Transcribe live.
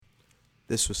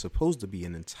This was supposed to be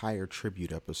an entire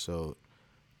tribute episode,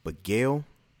 but Gail,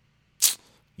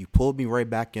 you pulled me right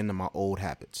back into my old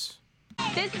habits.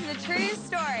 This is a true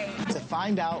story. To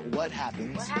find out what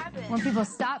happens When people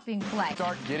stop being polite.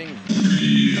 start getting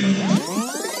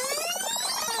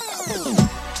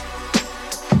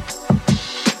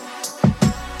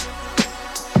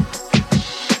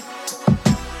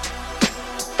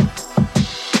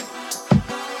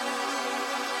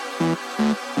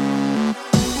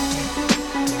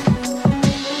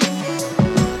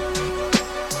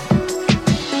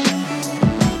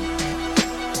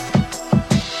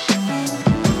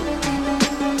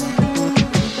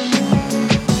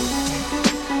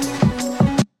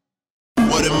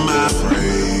What am I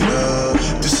afraid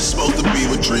of? This is supposed to be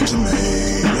what dreams are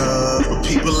made of. But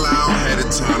people I don't have the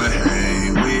time to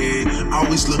hang with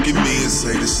always look at me and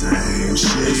say the same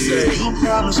shit. They say, you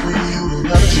promised me you would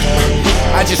never change.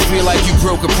 I just feel like you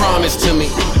broke a promise to me.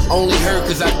 Only her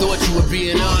cause I thought you were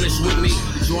being honest with me.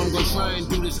 So I'm gonna try and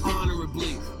do this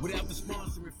honorably without the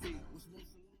sponsoring fee.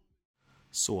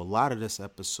 So a lot of this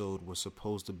episode was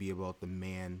supposed to be about the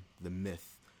man, the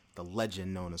myth, the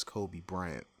legend known as Kobe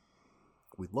Bryant.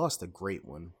 We lost a great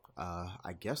one.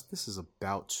 I guess this is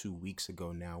about 2 weeks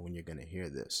ago now when you're going to hear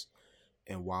this.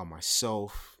 And while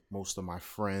myself, most of my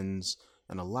friends,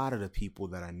 and a lot of the people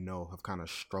that I know have kind of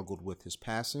struggled with his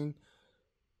passing,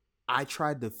 I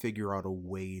tried to figure out a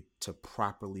way to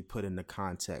properly put into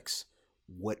context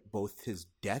what both his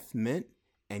death meant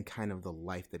and kind of the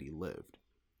life that he lived.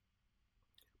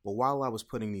 But while I was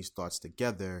putting these thoughts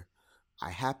together,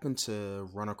 I happened to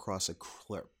run across a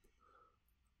clip.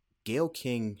 Gayle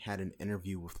King had an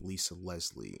interview with Lisa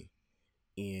Leslie,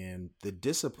 and the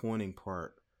disappointing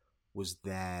part was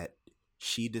that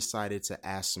she decided to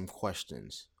ask some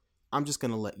questions. I'm just going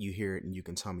to let you hear it and you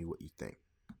can tell me what you think.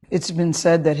 It's been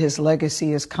said that his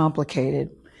legacy is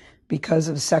complicated because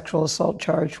of the sexual assault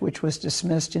charge, which was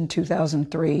dismissed in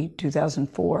 2003,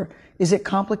 2004. Is it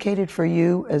complicated for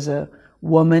you as a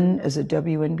woman, as a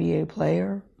WNBA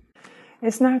player?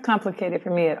 It's not complicated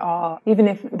for me at all. Even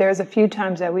if there's a few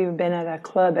times that we've been at a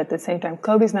club at the same time,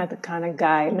 Kobe's not the kind of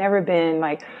guy, never been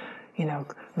like, you know,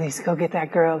 Lisa, go get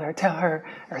that girl or tell her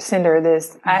or send her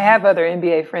this. I have other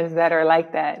NBA friends that are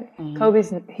like that.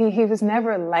 Kobe's, he was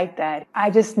never like that. I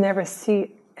just never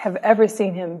have ever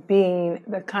seen him being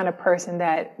the kind of person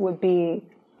that would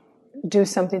do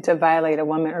something to violate a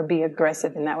woman or be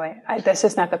aggressive in that way. That's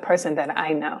just not the person that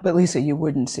I know. But Lisa, you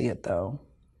wouldn't see it though.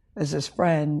 As his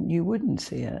friend, you wouldn't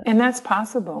see it. And that's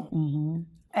possible.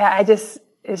 I just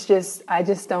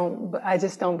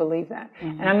don't believe that.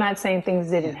 And I'm not saying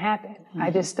things didn't happen.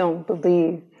 I just don't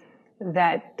believe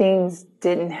that things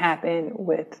didn't happen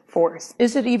with force.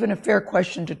 Is it even a fair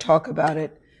question to talk about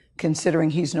it, considering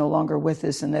he's no longer with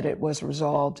us and that it was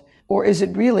resolved? Or is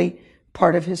it really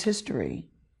part of his history?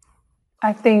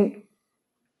 I think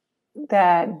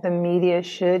that the media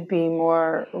should be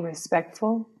more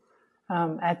respectful.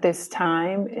 At this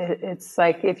time, it's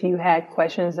like if you had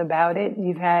questions about it,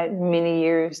 you've had many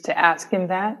years to ask him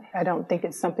that. I don't think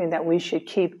it's something that we should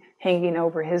keep hanging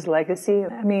over his legacy.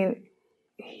 I mean,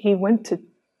 it went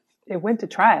to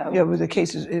trial. Yeah,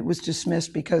 it was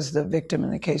dismissed because the victim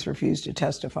in the case refused to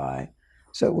testify.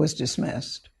 So it was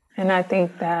dismissed. And I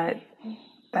think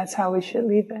that's how we should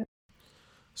leave it.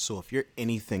 So if you're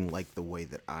anything like the way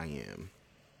that I am,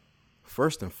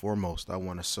 first and foremost, I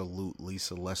want to salute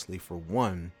Lisa Leslie for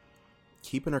one,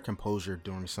 keeping her composure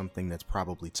during something that's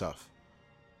probably tough.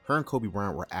 Her and Kobe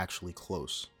Bryant were actually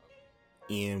close.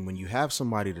 And when you have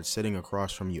somebody that's sitting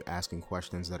across from you asking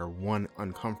questions that are one,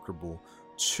 uncomfortable,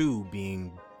 two,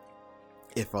 being,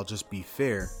 if I'll just be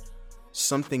fair,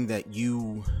 something that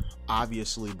you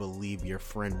obviously believe your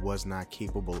friend was not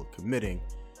capable of committing,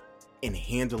 and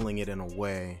handling it in a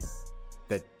way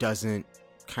that doesn't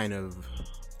kind of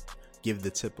give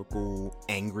the typical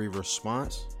angry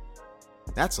response,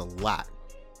 that's a lot.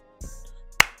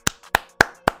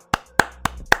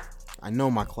 I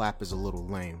know my clap is a little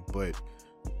lame, but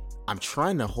I'm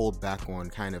trying to hold back on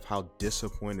kind of how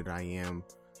disappointed I am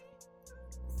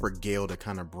for Gayle to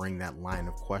kind of bring that line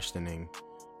of questioning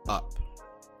up.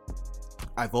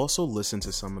 I've also listened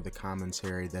to some of the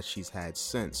commentary that she's had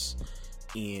since,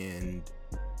 and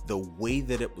the way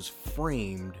that it was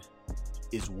framed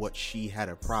is what she had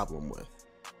a problem with.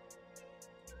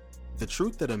 The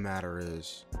truth of the matter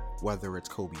is, whether it's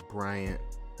Kobe Bryant,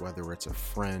 whether it's a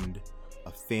friend,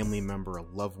 a family member, a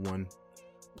loved one,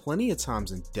 plenty of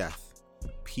times in death,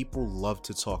 people love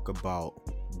to talk about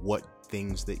what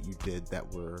things that you did that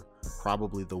were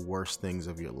probably the worst things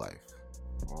of your life.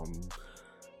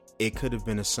 It could have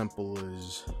been as simple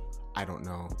as, I don't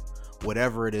know,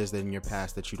 whatever it is that in your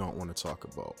past that you don't want to talk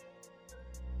about.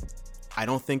 I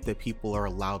don't think that people are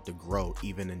allowed to grow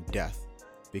even in death,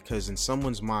 because in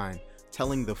someone's mind,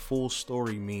 telling the full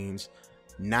story means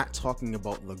not talking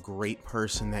about the great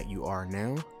person that you are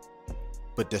now,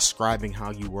 but describing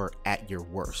how you were at your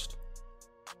worst.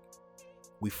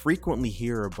 We frequently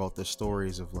hear about the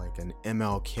stories of like an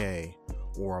MLK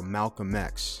or a Malcolm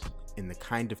X and the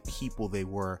kind of people they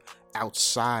were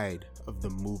outside of the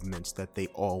movements that they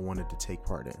all wanted to take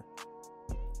part in.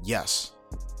 Yes,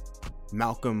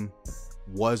 Malcolm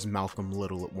was Malcolm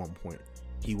Little at one point.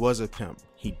 He was a pimp.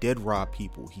 He did rob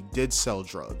people. He did sell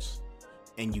drugs.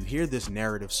 And you hear this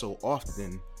narrative so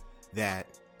often that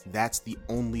that's the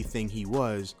only thing he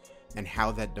was, and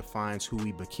how that defines who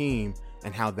he became,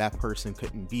 and how that person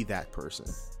couldn't be that person.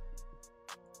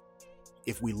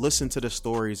 If we listen to the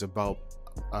stories about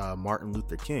Martin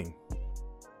Luther King,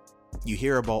 you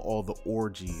hear about all the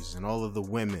orgies and all of the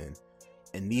women,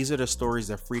 and these are the stories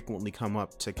that frequently come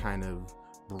up to kind of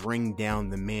bring down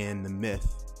the man, the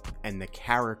myth, and the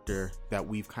character that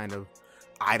we've kind of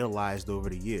idolized over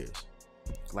the years.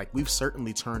 Like, we've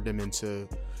certainly turned him into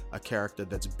a character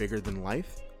that's bigger than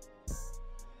life.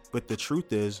 But the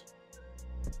truth is,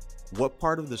 what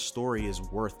part of the story is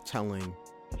worth telling,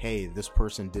 hey, this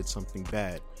person did something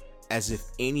bad, as if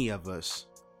any of us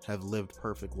have lived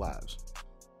perfect lives?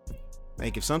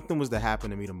 Like, if something was to happen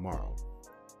to me tomorrow,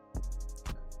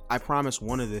 I promise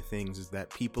one of the things is that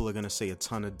people are going to say a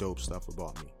ton of dope stuff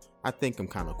about me. I think I'm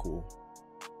kind of cool.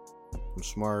 I'm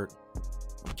smart.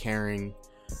 I'm caring.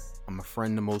 I'm a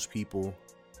friend to most people.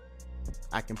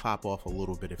 I can pop off a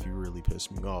little bit if you really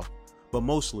piss me off. But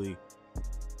mostly,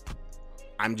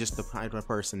 I'm just the kind of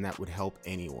person that would help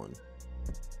anyone.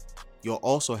 You'll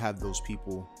also have those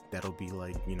people that'll be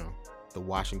like, you know, the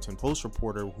Washington Post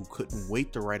reporter who couldn't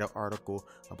wait to write an article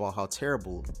about how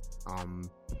terrible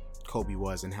Kobe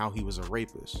was and how he was a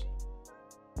rapist.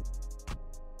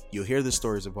 You'll hear the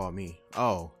stories about me.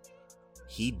 Oh,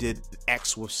 he did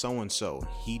X with so-and-so.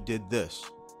 He did this.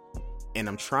 And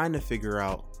I'm trying to figure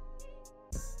out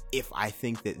if I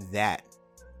think that that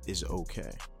is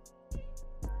okay.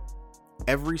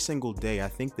 Every single day, I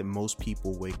think that most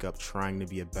people wake up trying to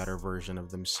be a better version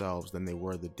of themselves than they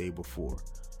were the day before.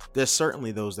 There's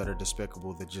certainly those that are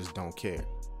despicable that just don't care.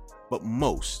 But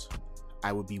most,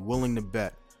 I would be willing to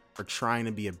bet, are trying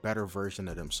to be a better version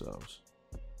of themselves.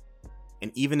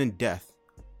 And even in death,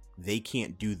 they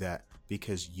can't do that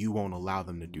because you won't allow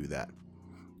them to do that.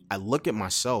 I look at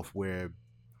myself where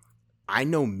I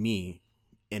know me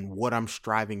and what I'm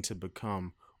striving to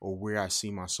become or where I see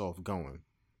myself going.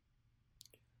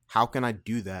 How can I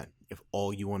do that if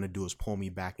all you want to do is pull me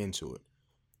back into it?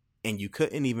 And you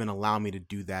couldn't even allow me to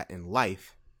do that in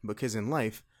life, because in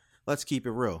life, let's keep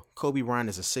it real. Kobe Bryant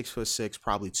is a 6'6",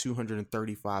 probably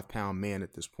 235-pound man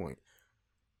at this point.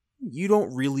 You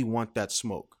don't really want that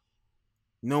smoke.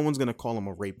 No one's going to call him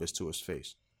a rapist to his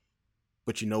face.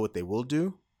 But you know what they will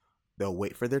do? They'll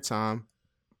wait for their time.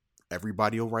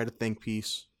 Everybody will write a think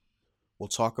piece. We'll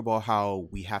talk about how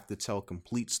we have to tell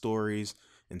complete stories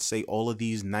and say all of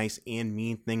these nice and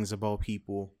mean things about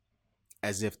people,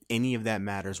 as if any of that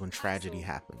matters when tragedy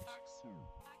happens.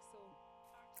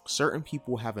 Certain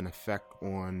people have an effect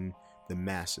on the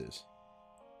masses.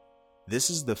 This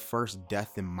is the first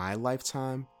death in my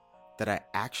lifetime that I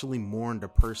actually mourned a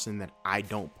person that I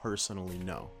don't personally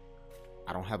know.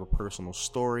 I don't have a personal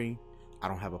story. I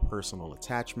don't have a personal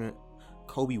attachment.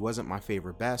 Kobe wasn't my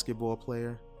favorite basketball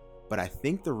player, but I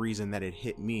think the reason that it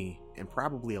hit me, and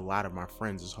probably a lot of my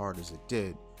friends as hard as it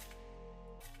did,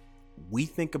 we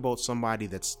think about somebody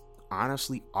that's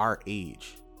honestly our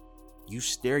age. You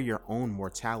stare your own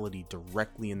mortality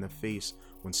directly in the face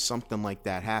when something like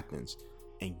that happens,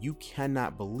 and you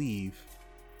cannot believe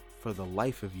for the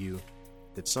life of you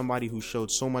that somebody who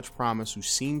showed so much promise, who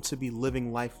seemed to be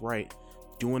living life right,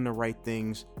 doing the right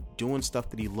things, doing stuff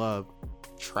that he loved,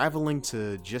 traveling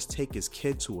to just take his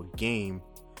kid to a game,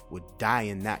 would die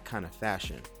in that kind of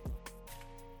fashion.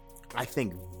 I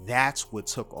think that's what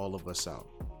took all of us out.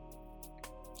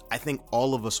 I think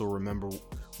all of us will remember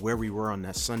where we were on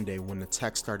that Sunday when the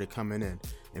text started coming in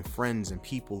and friends and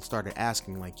people started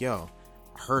asking like, yo,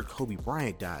 I heard Kobe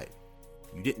Bryant died.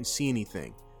 You didn't see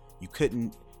anything.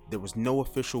 There was no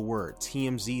official word.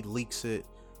 TMZ leaks it.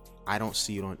 I don't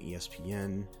see it on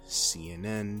ESPN,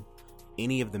 CNN,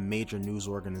 any of the major news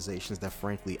organizations that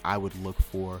frankly I would look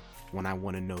for when I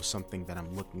want to know something that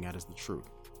I'm looking at as the truth.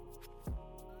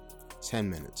 10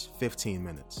 minutes, 15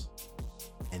 minutes,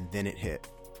 and then it hit.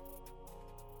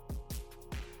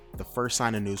 The first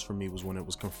sign of news for me was when it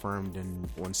was confirmed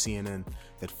on CNN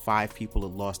that 5 people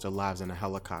had lost their lives in a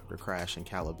helicopter crash in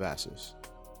Calabasas.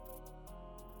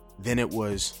 Then it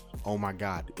was, oh my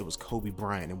God, it was Kobe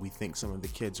Bryant, and we think some of the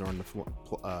kids are on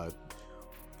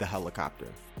the helicopter.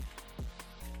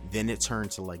 Then it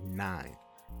turned to like 9.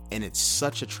 And it's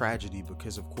such a tragedy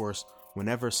because, of course,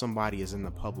 whenever somebody is in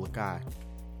the public eye,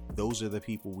 those are the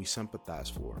people we sympathize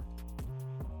for.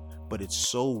 But it's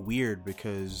so weird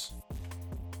because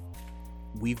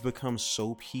we've become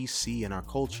so PC in our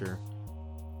culture.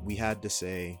 We had to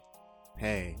say,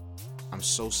 hey, I'm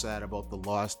so sad about the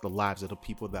lives of the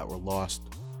people that were lost,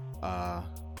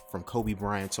 from Kobe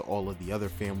Bryant to all of the other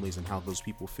families and how those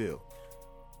people feel.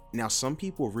 Now, some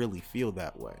people really feel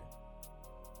that way.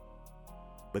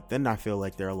 But then I feel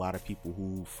like there are a lot of people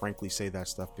who frankly say that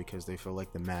stuff because they feel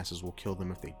like the masses will kill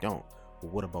them if they don't.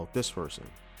 Well, what about this person?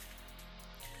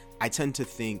 I tend to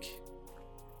think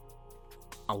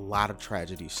a lot of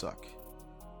tragedies suck.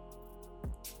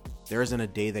 There isn't a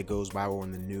day that goes by or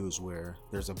in the news where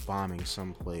there's a bombing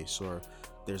someplace or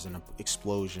there's an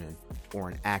explosion or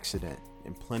an accident,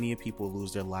 and plenty of people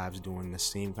lose their lives doing the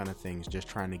same kind of things just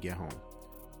trying to get home.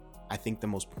 I think the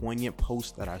most poignant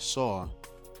post that I saw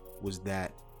was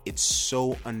that it's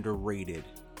so underrated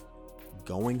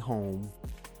going home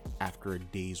after a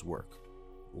day's work.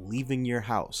 Leaving your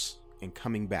house and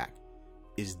coming back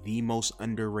is the most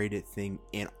underrated thing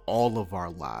in all of our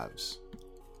lives.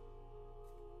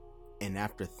 And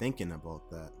after thinking about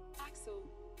that,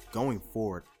 going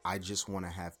forward, I just want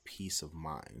to have peace of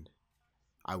mind.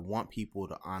 I want people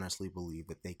to honestly believe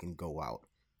that they can go out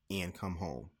and come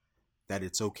home, that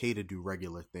it's okay to do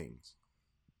regular things.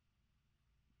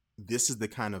 This is the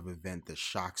kind of event that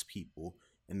shocks people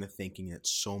into thinking that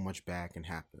so much bad can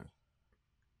happen.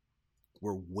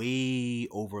 We're way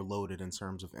overloaded in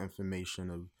terms of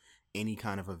information of any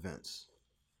kind of events.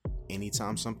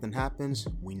 Anytime something happens,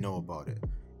 we know about it.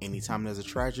 Anytime there's a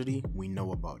tragedy, we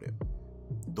know about it.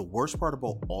 The worst part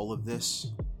about all of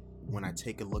this, when I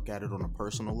take a look at it on a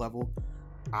personal level,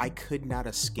 I could not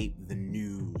escape the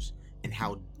news and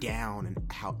how down and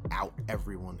how out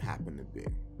everyone happened to be.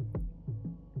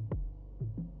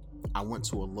 I went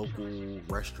to a local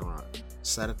restaurant,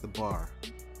 sat at the bar,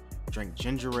 drank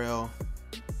ginger ale,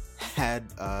 had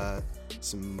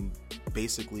some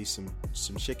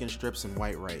chicken strips and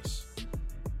white rice,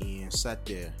 and sat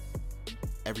there.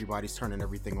 Everybody's turning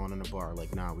everything on in the bar,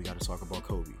 like, nah, we gotta talk about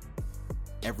Kobe.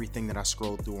 Everything that I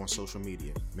scrolled through on social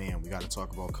media, man, we gotta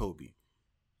talk about Kobe.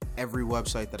 Every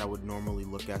website that I would normally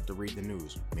look at to read the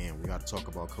news, man, we gotta talk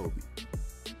about Kobe.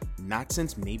 Not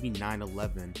since maybe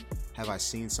 9/11 have I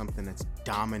seen something that's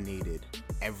dominated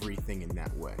everything in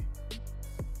that way.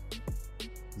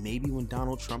 Maybe when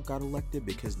Donald Trump got elected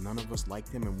because none of us liked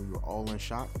him and we were all in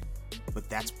shock, but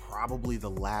that's probably the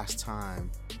last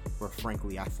time where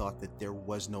frankly I thought that there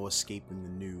was no escape in the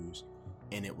news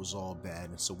and it was all bad,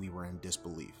 and so we were in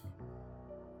disbelief.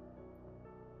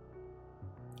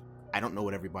 I don't know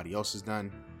what everybody else has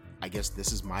done. I guess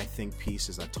this is my think piece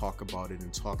as I talk about it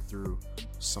and talk through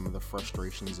some of the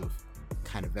frustrations of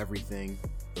kind of everything,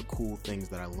 the cool things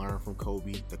that I learned from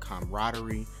Kobe, the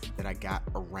camaraderie that I got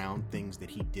around things that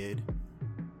he did.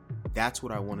 That's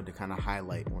what I wanted to kind of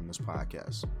highlight on this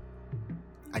podcast.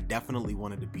 I definitely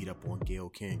wanted to beat up on Gayle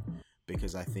King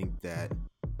because I think that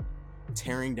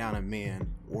tearing down a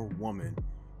man or woman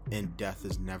in death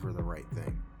is never the right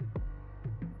thing.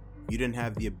 You didn't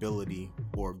have the ability,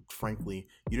 or frankly,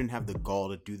 you didn't have the gall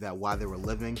to do that while they were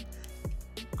living.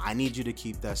 I need you to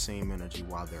keep that same energy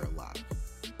while they're alive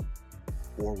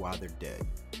or while they're dead.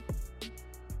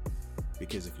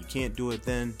 Because if you can't do it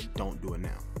then, don't do it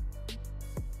now.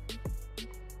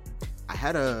 I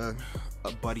had a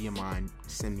buddy of mine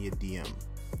send me a DM,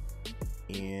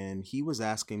 and he was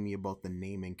asking me about the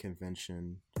naming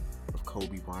convention of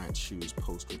Kobe Bryant's shoes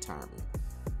post-retirement.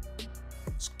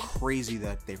 It's crazy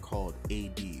that they're called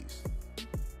ADs.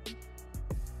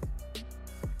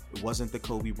 It wasn't the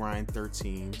Kobe Bryant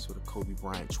 13s or the Kobe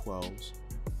Bryant 12s.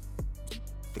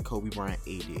 The Kobe Bryant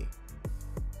AD.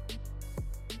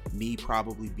 Me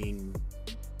probably being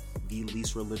the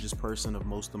least religious person of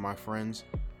most of my friends,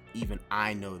 even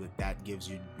I know that gives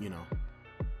you,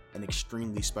 an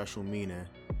extremely special meaning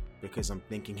because I'm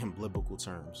thinking in biblical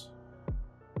terms.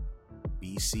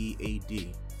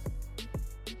 BCAD.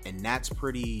 And that's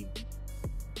pretty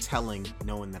telling,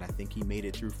 knowing that I think he made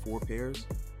it through 4 pairs.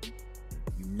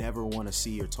 You never want to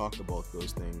see or talk about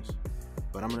those things.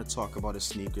 But I'm going to talk about his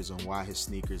sneakers and why his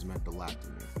sneakers meant a lot to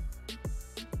me.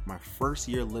 My first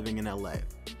year living in LA,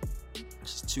 which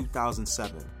is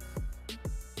 2007.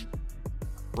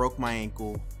 Broke my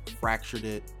ankle, fractured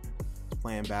it,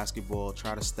 playing basketball,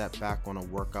 tried to step back on a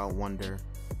workout wonder.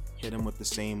 Hit him with the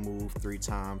same move 3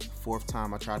 times. 4th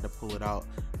time I tried to pull it out.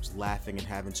 I was laughing and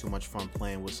having too much fun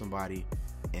playing with somebody.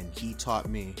 And he taught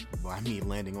me, by me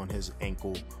landing on his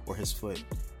ankle or his foot,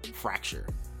 fracture,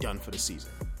 done for the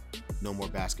season. No more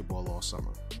basketball all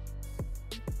summer.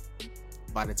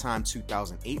 By the time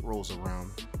 2008 rolls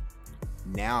around,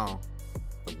 now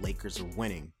the Lakers are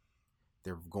winning.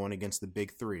 They're going against the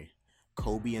big three.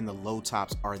 Kobe and the low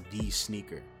tops are the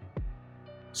sneaker.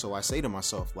 So I say to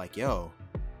myself, like, yo,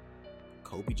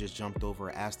 Kobe just jumped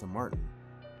over Aston Martin.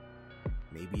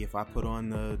 Maybe if I put on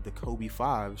the Kobe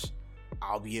 5s,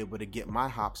 I'll be able to get my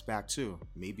hops back too.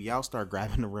 Maybe I'll start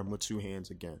grabbing the rim with two hands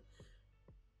again.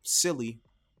 Silly,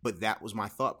 but that was my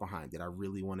thought behind it. I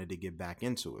really wanted to get back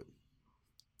into it.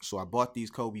 So I bought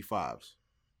these Kobe 5s.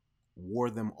 Wore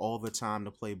them all the time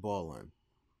to play ball in.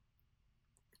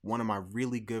 One of my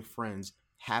really good friends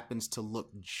happens to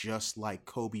look just like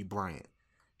Kobe Bryant.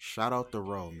 Shout out to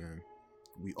Ro, man.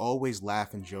 We always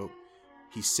laugh and joke.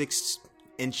 He's 6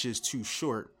 inches too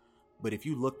short, but if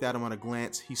you looked at him at a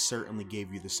glance, he certainly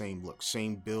gave you the same look,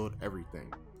 same build,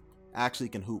 everything. Actually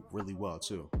can hoop really well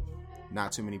too.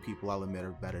 Not too many people, I'll admit,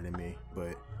 are better than me,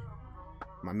 but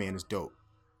my man is dope.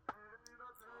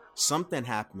 Something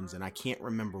happens and I can't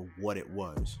remember what it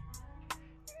was,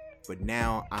 but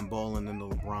now I'm balling in the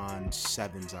LeBron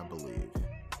 7s, I believe,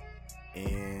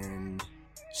 and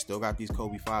still got these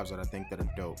Kobe 5s that I think that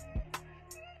are dope.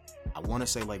 I want to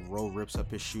say like Ro rips up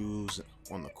his shoes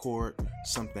on the court,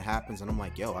 something happens, and I'm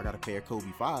like, yo, I got a pair of Kobe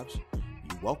 5s.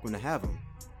 You're welcome to have them.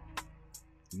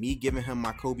 Me giving him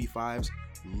my Kobe 5s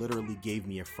literally gave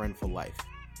me a friend for life.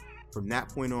 From that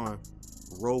point on,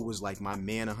 Ro was like my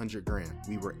man 100 grand.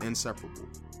 We were inseparable.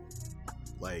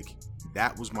 Like,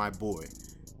 that was my boy.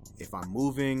 If I'm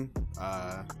moving,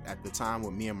 at the time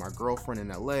with me and my girlfriend in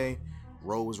LA,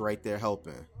 Ro was right there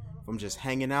helping. If I'm just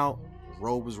hanging out,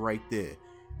 Ro was right there.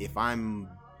 If I'm,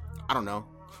 I don't know,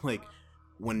 like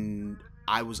when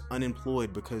I was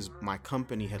unemployed because my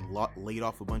company had laid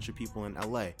off a bunch of people in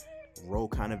LA, Ro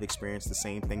kind of experienced the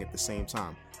same thing at the same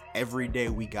time. Every day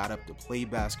we got up to play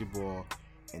basketball,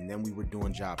 and then we were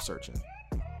doing job searching.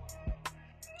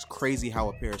 It's crazy how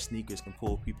a pair of sneakers can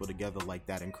pull people together like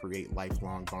that and create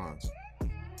lifelong bonds.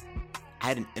 I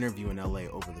had an interview in LA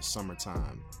over the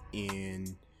summertime,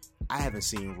 and I haven't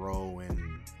seen Ro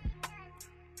in,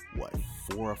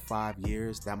 4 or 5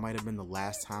 years? That might have been the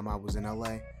last time I was in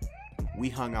LA. We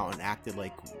hung out and acted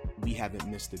like we haven't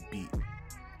missed a beat.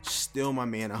 Still my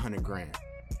man 100 grand.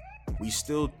 We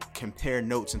still compare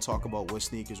notes and talk about what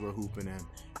sneakers we're hooping in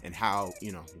and how,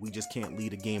 we just can't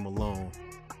lead a game alone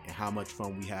and how much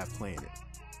fun we have playing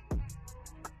it.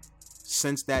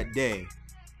 Since that day,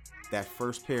 that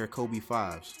first pair of Kobe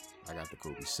 5s, I got the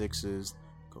Kobe 6s,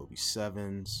 Kobe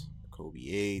 7s, Kobe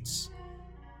 8s,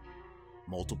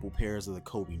 multiple pairs of the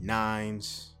Kobe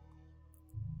 9s.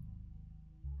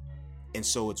 And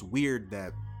so it's weird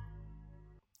that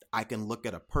I can look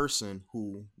at a person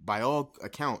who, by all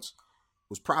accounts,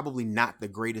 was probably not the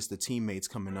greatest of teammates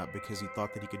coming up because he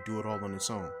thought that he could do it all on his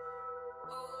own.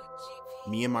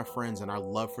 Me and my friends and our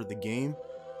love for the game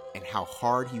and how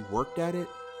hard he worked at it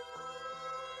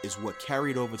is what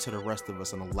carried over to the rest of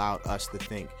us and allowed us to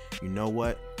think, you know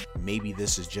what, maybe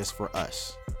this is just for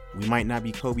us. We might not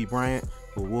be Kobe Bryant,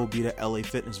 but we'll be the LA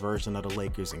Fitness version of the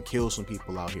Lakers and kill some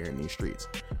people out here in these streets.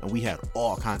 And we had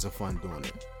all kinds of fun doing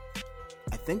it.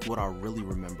 I think what I really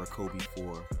remember Kobe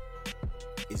for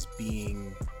is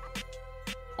being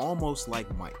almost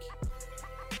like Mike.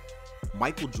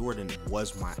 Michael Jordan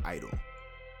was my idol.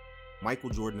 Michael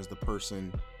Jordan is the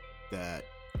person that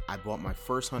I bought my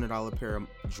first $100 pair of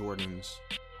Jordans.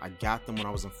 I got them when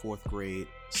I was in 4th grade.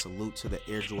 Salute to the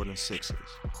Air Jordan 6s.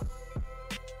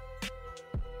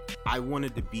 I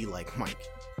wanted to be like Mike.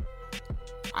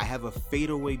 I have a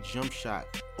fadeaway jump shot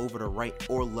over the right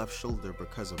or left shoulder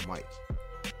because of Mike.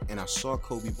 And I saw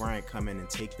Kobe Bryant come in and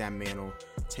take that mantle,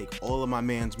 take all of my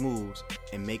man's moves,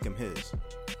 and make him his.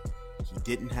 He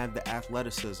didn't have the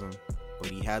athleticism, but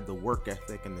he had the work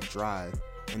ethic and the drive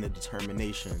and the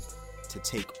determination to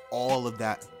take all of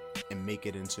that and make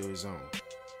it into his own.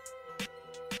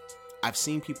 I've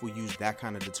seen people use that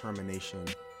kind of determination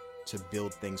to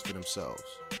build things for themselves.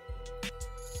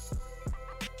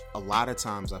 A lot of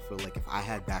times I feel like if I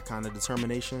had that kind of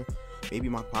determination, maybe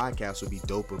my podcast would be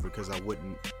doper because I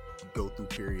wouldn't go through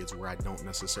periods where I don't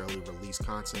necessarily release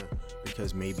content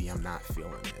because maybe I'm not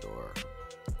feeling it or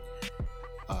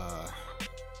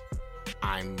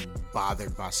I'm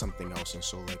bothered by something else, and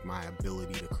so like my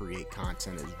ability to create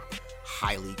content is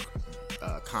highly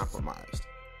compromised.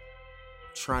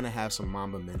 Trying to have some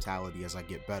Mamba mentality as I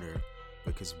get better,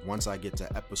 because once I get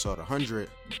to episode 100,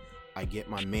 I get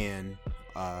my man,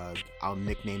 I'll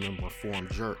nickname him Reform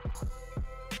Jerk,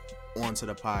 onto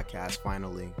the podcast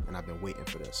finally, and I've been waiting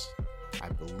for this. I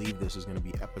believe this is going to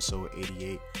be episode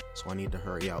 88, so I need to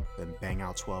hurry up and bang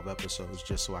out 12 episodes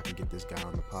just so I can get this guy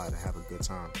on the pod and have a good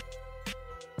time.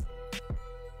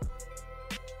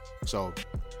 So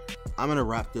I'm going to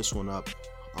wrap this one up.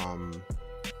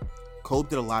 Kobe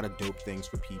did a lot of dope things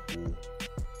for people,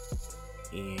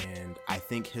 and I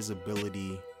think his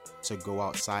ability to go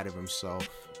outside of himself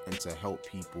and to help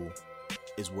people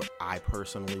is what I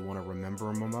personally want to remember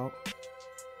him about.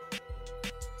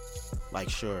 Like,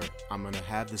 sure, I'm going to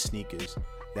have the sneakers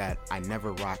that I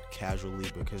never rocked casually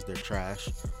because they're trash.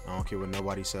 I don't care what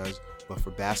nobody says. But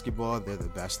for basketball, they're the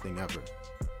best thing ever.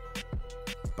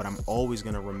 But I'm always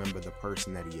going to remember the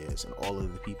person that he is and all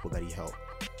of the people that he helped.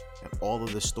 And all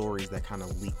of the stories that kind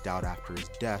of leaked out after his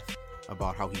death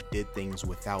about how he did things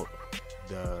without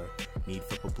the need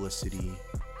for publicity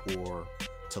or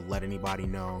to let anybody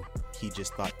know. He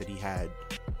just thought that he had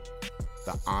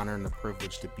the honor and the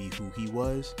privilege to be who he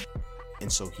was.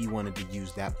 And so he wanted to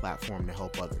use that platform to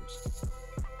help others.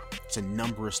 It's a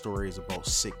number of stories about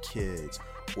sick kids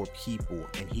or people,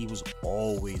 and he was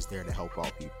always there to help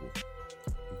out people.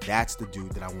 That's the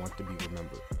dude that I want to be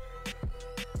remembered.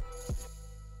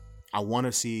 I want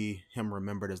to see him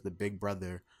remembered as the big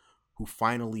brother who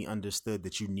finally understood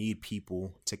that you need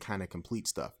people to kind of complete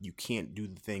stuff. You can't do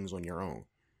the things on your own.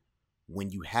 When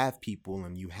you have people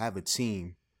and you have a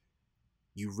team,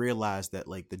 you realize that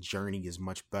like the journey is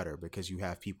much better because you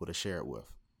have people to share it with.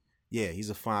 Yeah, he's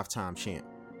a 5-time champ.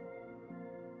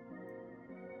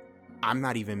 I'm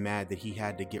not even mad that he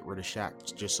had to get rid of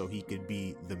Shaq just so he could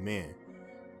be the man.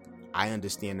 I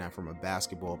understand that from a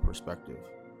basketball perspective.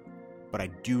 But I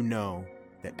do know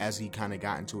that as he kind of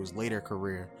got into his later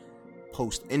career,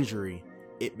 post-injury,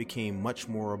 it became much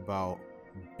more about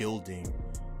building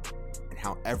and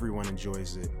how everyone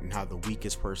enjoys it and how the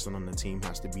weakest person on the team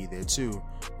has to be there too,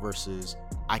 versus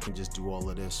I can just do all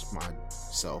of this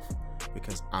myself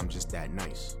because I'm just that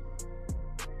nice.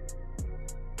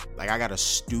 Like, I got a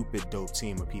stupid dope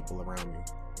team of people around me.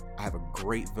 I have a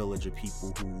great village of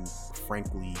people who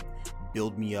frankly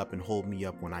build me up and hold me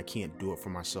up when I can't do it for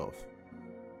myself.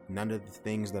 None of the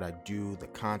things that I do, the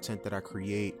content that I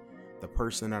create, the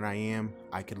person that I am,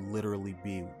 I could literally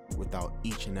be without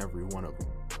each and every one of them.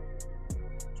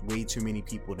 It's way too many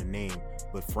people to name,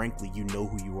 but frankly, you know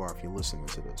who you are if you're listening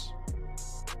to this.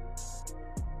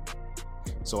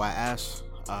 So I ask,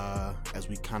 as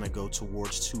we kind of go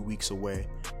towards 2 weeks away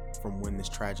from when this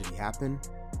tragedy happened,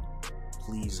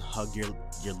 please hug your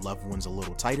loved ones a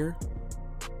little tighter.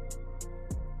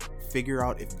 Figure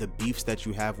out if the beefs that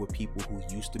you have with people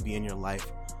who used to be in your life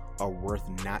are worth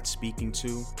not speaking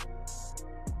to,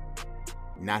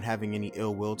 not having any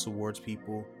ill will towards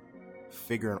people,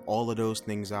 figuring all of those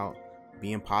things out,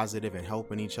 being positive and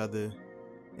helping each other,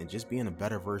 and just being a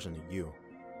better version of you.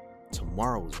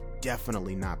 Tomorrow is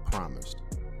definitely not promised.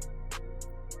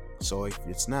 So if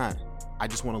it's not, I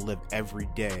just want to live every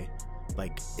day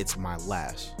like it's my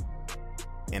last.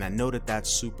 And I know that that's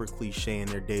super cliche, and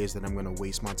there are days that I'm going to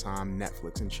waste my time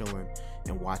Netflix and chilling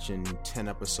and watching 10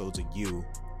 episodes of You.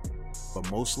 But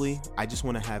mostly, I just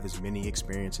want to have as many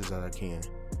experiences as I can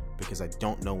because I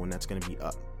don't know when that's going to be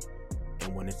up.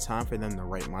 And when it's time for them to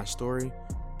write my story,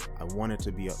 I want it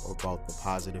to be about the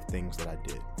positive things that I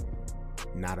did.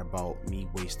 Not about me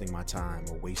wasting my time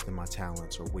or wasting my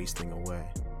talents or wasting away.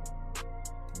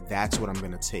 That's what I'm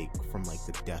going to take from like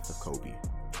the death of Kobe.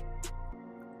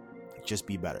 Just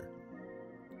be better.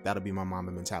 That'll be my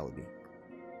Mamba mentality.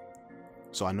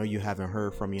 So I know you haven't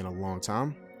heard from me in a long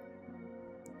time.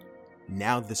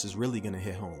 Now this is really going to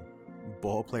hit home.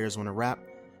 Ball players want to rap.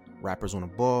 Rappers want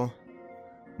to ball.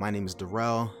 My name is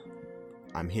Darrell.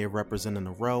 I'm here representing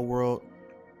the Rel world.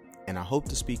 And I hope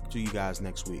to speak to you guys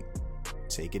next week.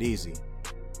 Take it easy.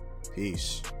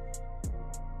 Peace.